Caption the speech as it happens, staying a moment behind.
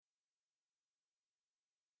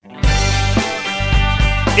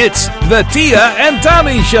It's the Tia and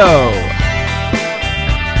Tommy Show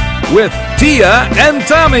with Tia and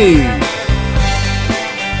Tommy.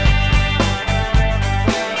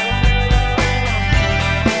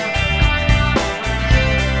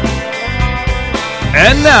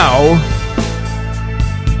 And now,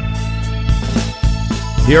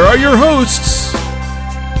 here are your hosts,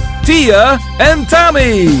 Tia and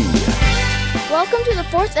Tommy. Welcome to the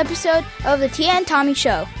fourth episode of the Tia and Tommy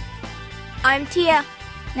Show. I'm Tia.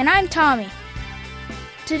 And I'm Tommy.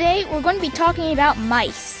 Today we're going to be talking about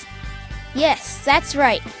mice. Yes, that's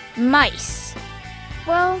right, mice.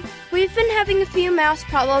 Well, we've been having a few mouse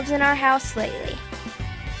problems in our house lately.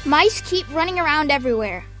 Mice keep running around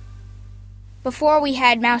everywhere. Before we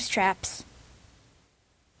had mouse traps.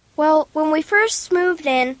 Well, when we first moved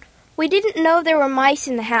in, we didn't know there were mice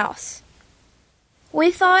in the house.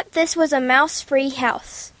 We thought this was a mouse-free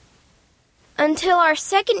house. Until our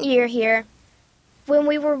second year here, when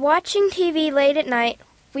we were watching TV late at night,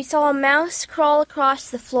 we saw a mouse crawl across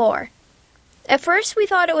the floor. At first, we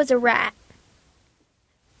thought it was a rat.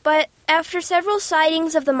 But after several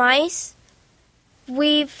sightings of the mice,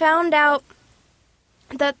 we found out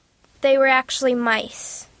that they were actually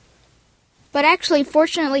mice. But actually,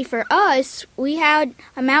 fortunately for us, we had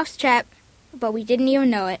a mouse trap, but we didn't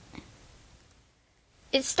even know it.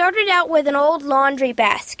 It started out with an old laundry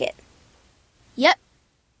basket. Yep.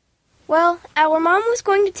 Well, our mom was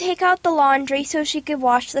going to take out the laundry so she could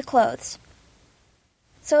wash the clothes.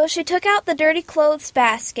 So she took out the dirty clothes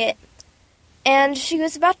basket, and she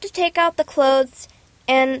was about to take out the clothes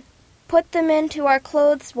and put them into our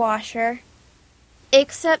clothes washer.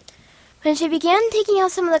 Except when she began taking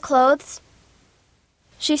out some of the clothes,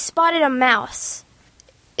 she spotted a mouse.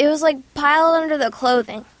 It was like piled under the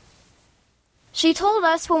clothing. She told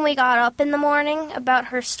us when we got up in the morning about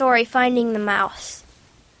her story finding the mouse.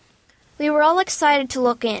 We were all excited to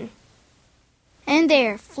look in. And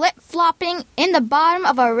there, flip-flopping in the bottom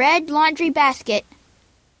of a red laundry basket,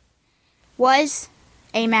 was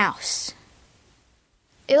a mouse.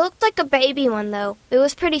 It looked like a baby one, though. It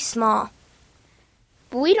was pretty small.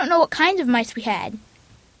 But we don't know what kinds of mice we had.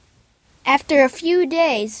 After a few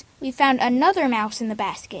days, we found another mouse in the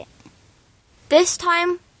basket. This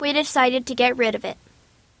time, we decided to get rid of it.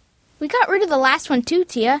 We got rid of the last one too,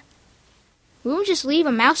 Tia. We won't just leave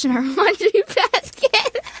a mouse in our laundry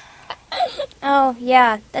basket. Oh,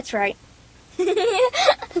 yeah, that's right.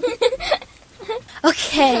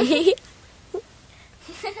 Okay.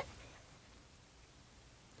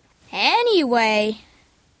 Anyway,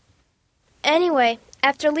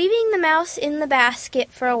 after leaving the mouse in the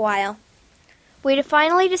basket for a while, we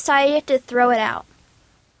finally decided to throw it out.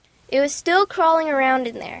 It was still crawling around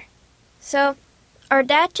in there. So, our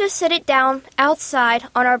dad just set it down outside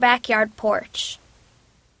on our backyard porch.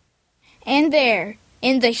 And there,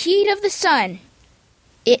 in the heat of the sun,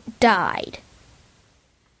 it died.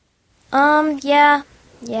 Yeah.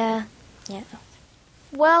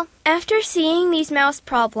 Well, after seeing these mouse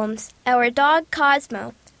problems, our dog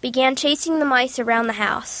Cosmo began chasing the mice around the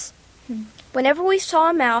house. Whenever we saw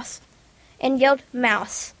a mouse and yelled,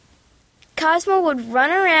 "Mouse," Cosmo would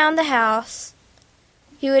run around the house.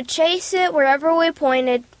 He would chase it wherever we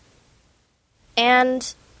pointed,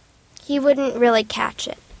 and he wouldn't really catch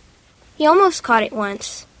it. He almost caught it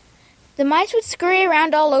once. The mice would scurry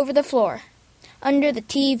around all over the floor. Under the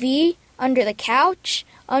TV, under the couch,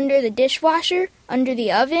 under the dishwasher, under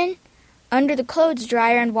the oven, under the clothes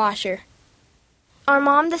dryer and washer. Our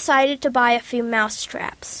mom decided to buy a few mouse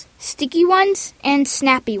traps. Sticky ones and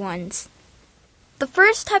snappy ones. The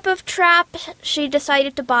first type of trap she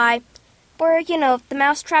decided to buy were, the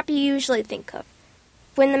mouse trap you usually think of,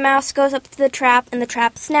 when the mouse goes up to the trap and the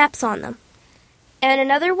trap snaps on them. And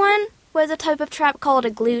another one was a type of trap called a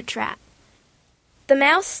glue trap. The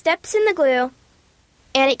mouse steps in the glue,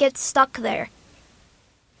 and it gets stuck there.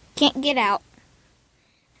 Can't get out.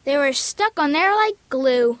 They were stuck on there like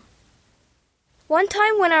glue. One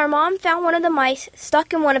time when our mom found one of the mice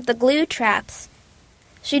stuck in one of the glue traps,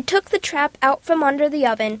 she took the trap out from under the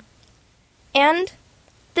oven, and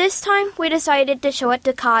this time we decided to show it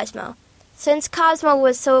to Cosmo, since Cosmo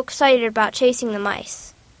was so excited about chasing the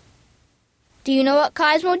mice. Do you know what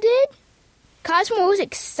Cosmo did? Cosmo was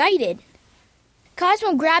excited.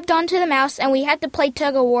 Cosmo grabbed onto the mouse and we had to play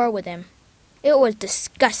tug-of-war with him. It was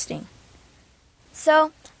disgusting.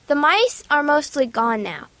 So, the mice are mostly gone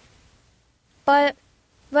now. But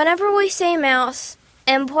whenever we say mouse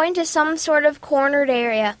and point to some sort of cornered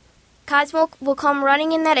area, Cosmo will come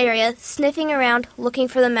running in that area, sniffing around, looking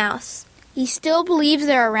for the mouse. He still believes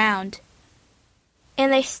they're around.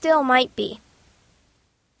 And they still might be.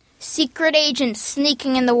 Secret agents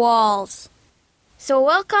sneaking in the walls. So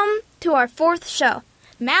welcome to our 4th show,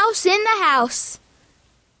 Mouse in the House.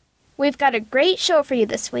 We've got a great show for you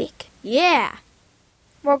this week. Yeah.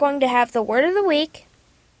 We're going to have the word of the week,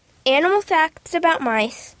 animal facts about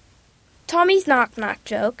mice, Tommy's knock-knock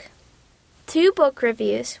joke, 2 book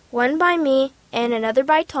reviews, one by me and another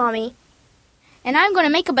by Tommy. And I'm going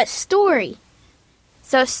to make up a story.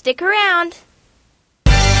 So stick around.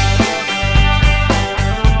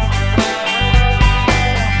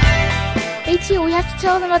 Hey, Tia, we have to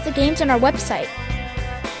tell them about the games on our website.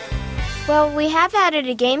 Well, we have added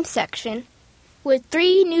a game section With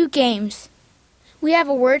 3 new games. We have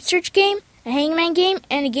a word search game, a hangman game,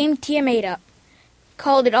 and a game Tia made up,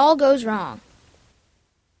 called It All Goes Wrong.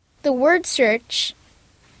 The word search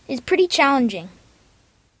is pretty challenging.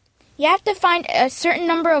 You have to find a certain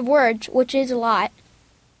number of words, which is a lot,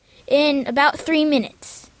 in about 3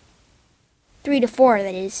 minutes. 3 to 4,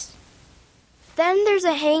 that is. Then there's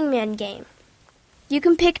a hangman game. You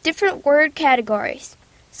can pick different word categories,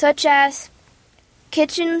 such as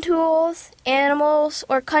kitchen tools, animals,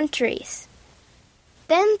 or countries.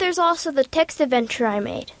 Then there's also the text adventure I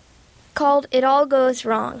made, called It All Goes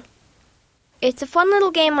Wrong. It's a fun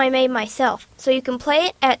little game I made myself, so you can play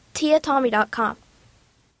it at tiatommy.com.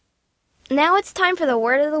 Now it's time for the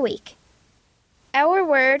word of the week. Our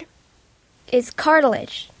word is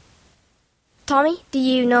cartilage. Tommy, do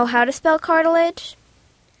you know how to spell cartilage?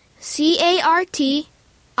 Cartilage.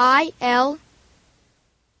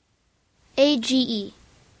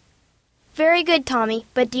 Very good, Tommy,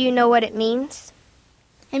 but do you know what it means?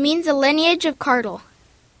 It means a lineage of cartle.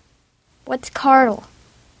 What's cartle?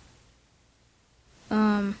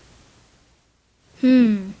 I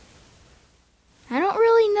don't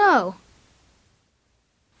really know.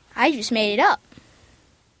 I just made it up.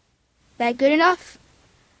 That good enough?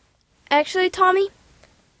 Actually, Tommy,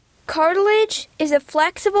 cartilage is a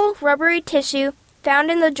flexible, rubbery tissue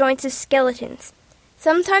found in the joints of skeletons.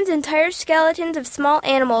 Sometimes entire skeletons of small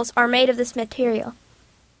animals are made of this material.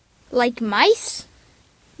 Like mice?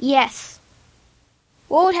 Yes.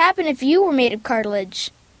 What would happen if you were made of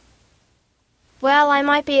cartilage? Well, I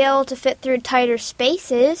might be able to fit through tighter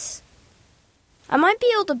spaces. I might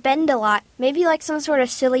be able to bend a lot, maybe like some sort of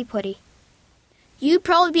silly putty. You'd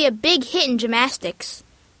probably be a big hit in gymnastics.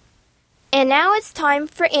 And now it's time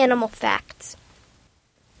for animal facts.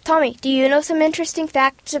 Tommy, do you know some interesting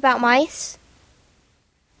facts about mice?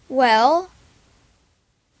 Well,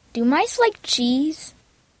 do mice like cheese?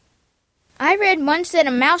 I read once that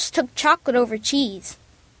a mouse took chocolate over cheese.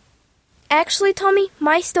 Actually, Tommy,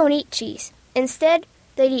 mice don't eat cheese. Instead,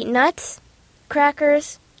 they'd eat nuts,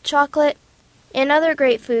 crackers, chocolate, and other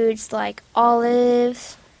great foods like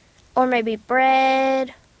olives, or maybe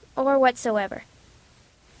bread, or whatsoever.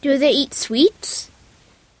 Do they eat sweets?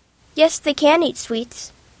 Yes, they can eat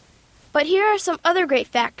sweets. But here are some other great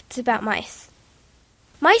facts about mice.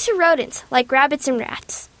 Mice are rodents, like rabbits and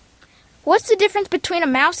rats. What's the difference between a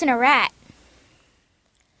mouse and a rat?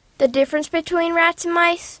 The difference between rats and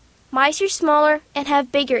mice? Mice are smaller and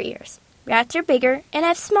have bigger ears. Rats are bigger and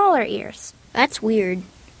have smaller ears. That's weird.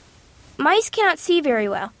 Mice cannot see very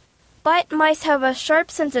well, but mice have a sharp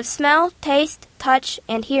sense of smell, taste, touch,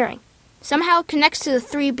 and hearing. Somehow it connects to the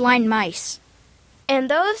 3 blind mice. And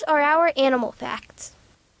those are our animal facts.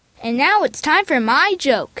 And now it's time for my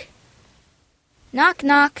joke. Knock,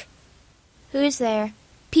 knock. Who's there?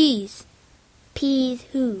 Peas. Peas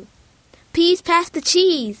who? Peas pass the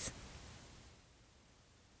cheese.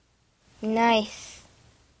 Nice.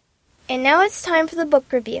 And now it's time for the book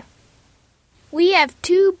review. We have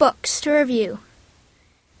 2 books to review.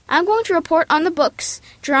 I'm going to report on the books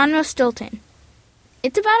Geronimo Stilton.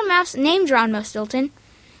 It's about a mouse named Geronimo Stilton,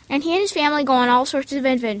 and he and his family go on all sorts of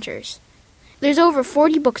adventures. There's over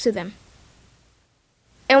 40 books of them.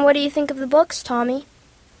 And what do you think of the books, Tommy?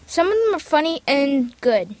 Some of them are funny and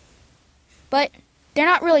good, but they're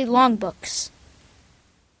not really long books.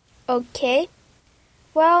 Okay.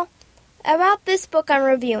 Well, about this book I'm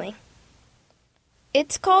reviewing.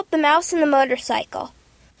 It's called The Mouse and the Motorcycle.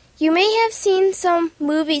 You may have seen some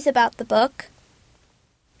movies about the book.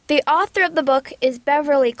 The author of the book is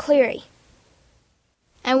Beverly Cleary.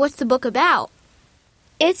 And what's the book about?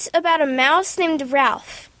 It's about a mouse named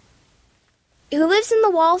Ralph, who lives in the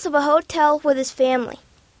walls of a hotel with his family.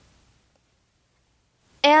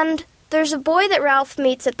 And there's a boy that Ralph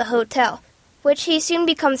meets at the hotel, which he soon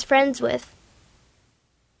becomes friends with.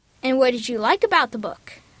 And what did you like about the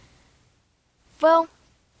book? Well,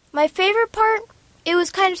 my favorite part, it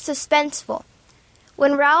was kind of suspenseful.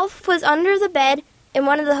 When Ralph was under the bed in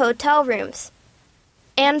one of the hotel rooms,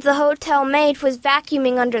 and the hotel maid was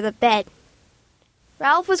vacuuming under the bed.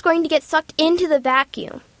 Ralph was going to get sucked into the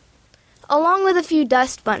vacuum. along with a few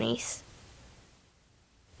dust bunnies.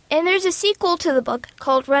 And there's a sequel to the book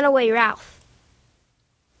called Runaway Ralph.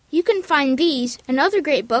 You can find these and other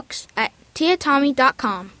great books at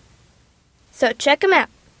tiatommy.com. So check them out.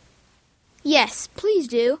 Yes, please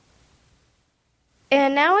do.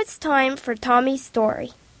 And now it's time for Tommy's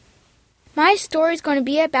story. My story is going to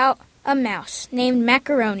be about a mouse named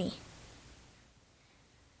Macaroni.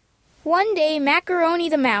 One day, Macaroni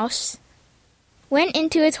the mouse went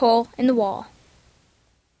into his hole in the wall.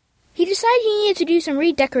 He decided he needed to do some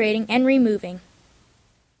redecorating and removing.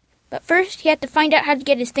 But first, he had to find out how to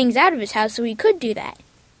get his things out of his house so he could do that.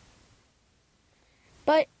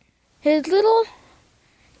 But his little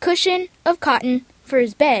cushion of cotton for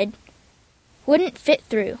his bed wouldn't fit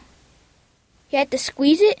through. He had to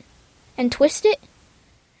squeeze it and twist it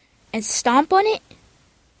and stomp on it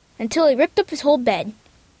until he ripped up his whole bed.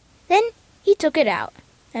 Then he took it out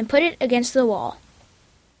and put it against the wall.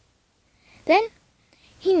 Then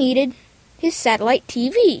he needed his satellite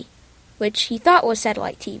TV, which he thought was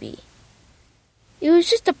satellite TV. It was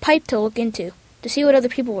just a pipe to look into, to see what other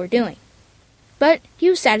people were doing. But he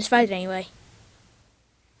was satisfied anyway.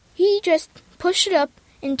 He just pushed it up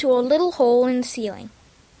into a little hole in the ceiling,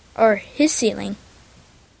 or his ceiling.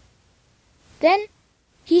 Then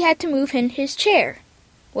he had to move in his chair,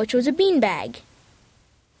 which was a beanbag.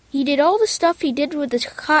 He did all the stuff he did with the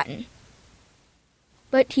cotton,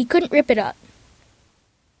 but he couldn't rip it up.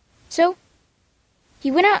 So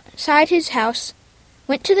he went outside his house,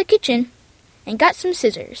 went to the kitchen, and got some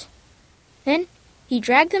scissors. Then he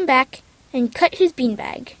dragged them back and cut his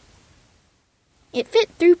beanbag. It fit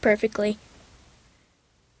through perfectly.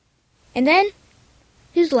 And then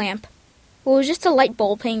his lamp, well, it was just a light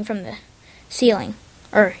bulb hanging from the ceiling,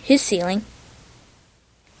 or his ceiling.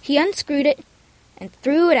 He unscrewed it and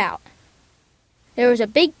threw it out. There was a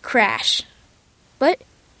big crash, but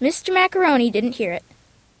Mr. Macaroni didn't hear it.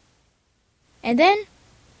 And then,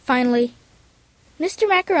 finally, Mr.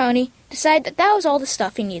 Macaroni decided that was all the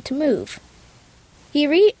stuff he needed to move.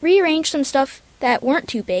 He rearranged some stuff that weren't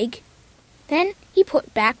too big. Then he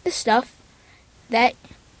put back the stuff that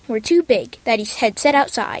were too big that he had set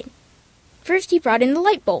outside. First he brought in the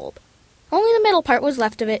light bulb. Only the middle part was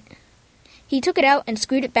left of it. He took it out and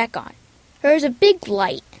screwed it back on. There was a big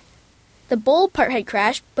light. The bulb part had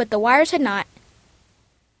crashed, but the wires had not.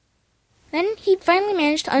 Then he finally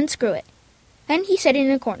managed to unscrew it. Then he set it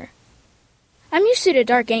in a corner. "I'm used to the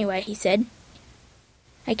dark anyway," he said.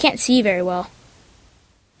 "I can't see very well."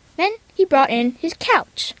 Then he brought in his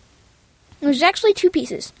couch. It was actually two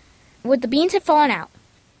pieces, where the beans had fallen out.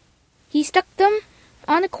 He stuck them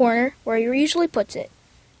on the corner where he usually puts it.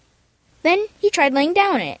 Then he tried laying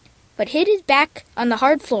down in it, but hit his back on the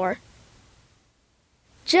hard floor.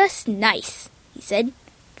 "Just nice," he said.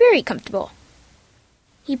 "Very comfortable."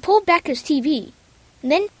 He pulled back his TV,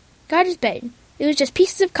 and then got his bed. It was just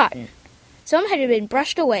pieces of cotton. Some had been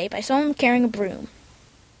brushed away by someone carrying a broom.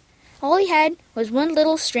 All he had was one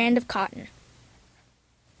little strand of cotton.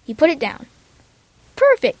 He put it down.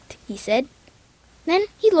 "Perfect," he said. Then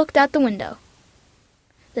he looked out the window.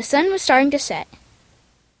 The sun was starting to set.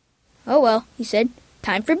 "Oh well," he said,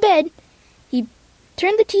 "time for bed." He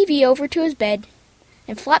turned the TV over to his bed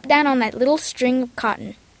and flopped down on that little string of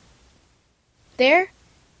cotton. There,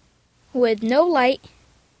 with no light,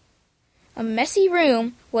 a messy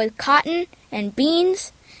room with cotton and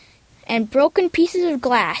beans and broken pieces of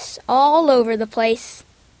glass all over the place,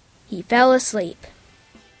 he fell asleep.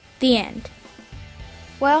 The end.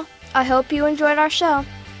 Well, I hope you enjoyed our show.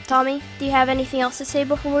 Tommy, do you have anything else to say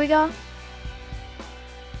before we go?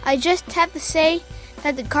 I just have to say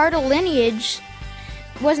that the Cardinal lineage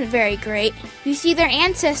wasn't very great. You see, their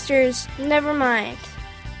ancestors... Never mind.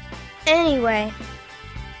 Anyway,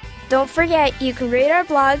 don't forget you can read our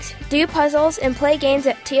blogs, do puzzles, and play games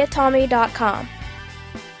at tiatommy.com.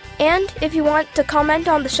 And if you want to comment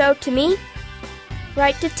on the show to me,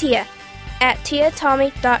 write to Tia at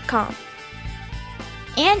tiatommy.com.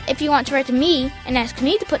 And if you want to write to me and ask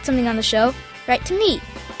me to put something on the show, write to me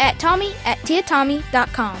at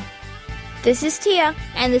tommy@tiatommy.com. This is Tia.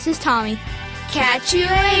 And this is Tommy. Catch you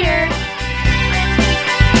later!